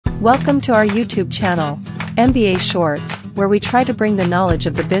Welcome to our YouTube channel, MBA Shorts, where we try to bring the knowledge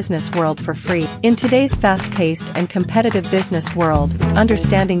of the business world for free. In today's fast-paced and competitive business world,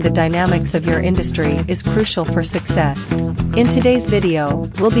 understanding the dynamics of your industry is crucial for success. In today's video,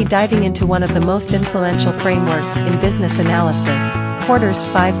 we'll be diving into one of the most influential frameworks in business analysis, Porter's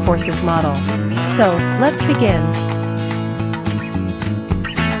 5 Forces model. So, let's begin.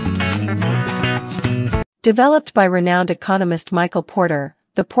 Developed by renowned economist Michael Porter,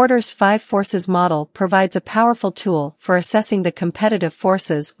 the Porter's 5 Forces model provides a powerful tool for assessing the competitive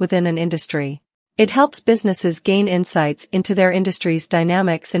forces within an industry. It helps businesses gain insights into their industry's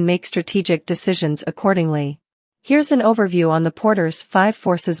dynamics and make strategic decisions accordingly. Here's an overview on the Porter's 5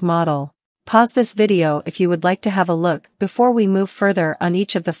 Forces model. Pause this video if you would like to have a look before we move further on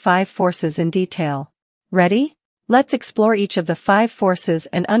each of the 5 forces in detail. Ready? Let's explore each of the 5 forces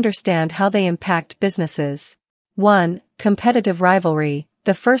and understand how they impact businesses. 1. Competitive rivalry.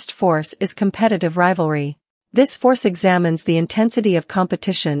 The first force is competitive rivalry. This force examines the intensity of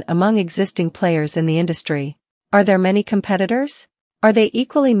competition among existing players in the industry. Are there many competitors? Are they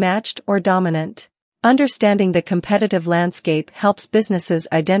equally matched or dominant? Understanding the competitive landscape helps businesses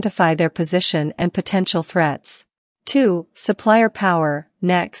identify their position and potential threats. 2. Supplier power.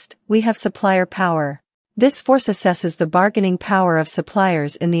 Next, we have supplier power. This force assesses the bargaining power of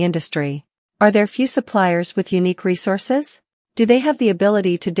suppliers in the industry. Are there few suppliers with unique resources? Do they have the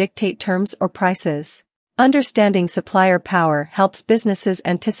ability to dictate terms or prices? Understanding supplier power helps businesses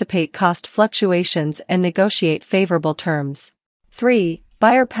anticipate cost fluctuations and negotiate favorable terms. 3.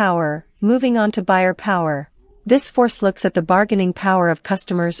 Buyer power. Moving on to buyer power. This force looks at the bargaining power of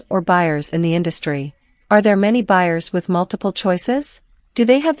customers or buyers in the industry. Are there many buyers with multiple choices? Do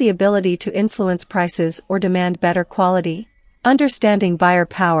they have the ability to influence prices or demand better quality? Understanding buyer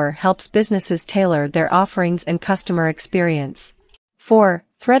power helps businesses tailor their offerings and customer experience. 4.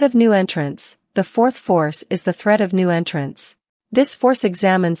 Threat of new entrants. The fourth force is the threat of new entrants. This force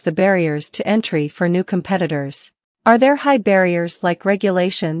examines the barriers to entry for new competitors. Are there high barriers like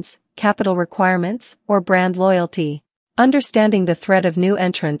regulations, capital requirements, or brand loyalty? Understanding the threat of new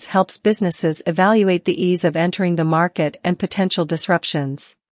entrants helps businesses evaluate the ease of entering the market and potential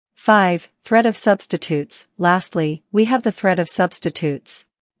disruptions. 5. Threat of substitutes. Lastly, we have the threat of substitutes.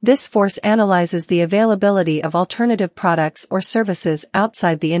 This force analyzes the availability of alternative products or services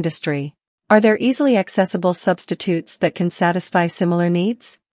outside the industry. Are there easily accessible substitutes that can satisfy similar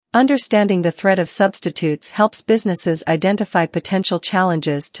needs? Understanding the threat of substitutes helps businesses identify potential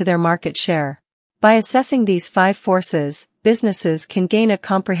challenges to their market share. By assessing these 5 forces, businesses can gain a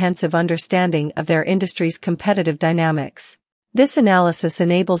comprehensive understanding of their industry's competitive dynamics. This analysis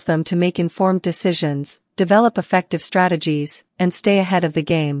enables them to make informed decisions, develop effective strategies, and stay ahead of the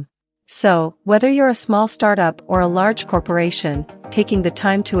game. So, whether you're a small startup or a large corporation, taking the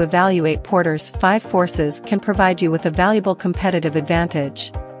time to evaluate Porter's 5 forces can provide you with a valuable competitive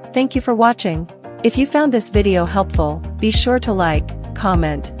advantage. Thank you for watching. If you found this video helpful, be sure to like,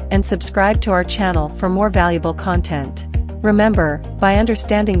 comment, and subscribe to our channel for more valuable content. Remember, by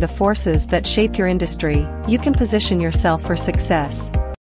understanding the forces that shape your industry, you can position yourself for success.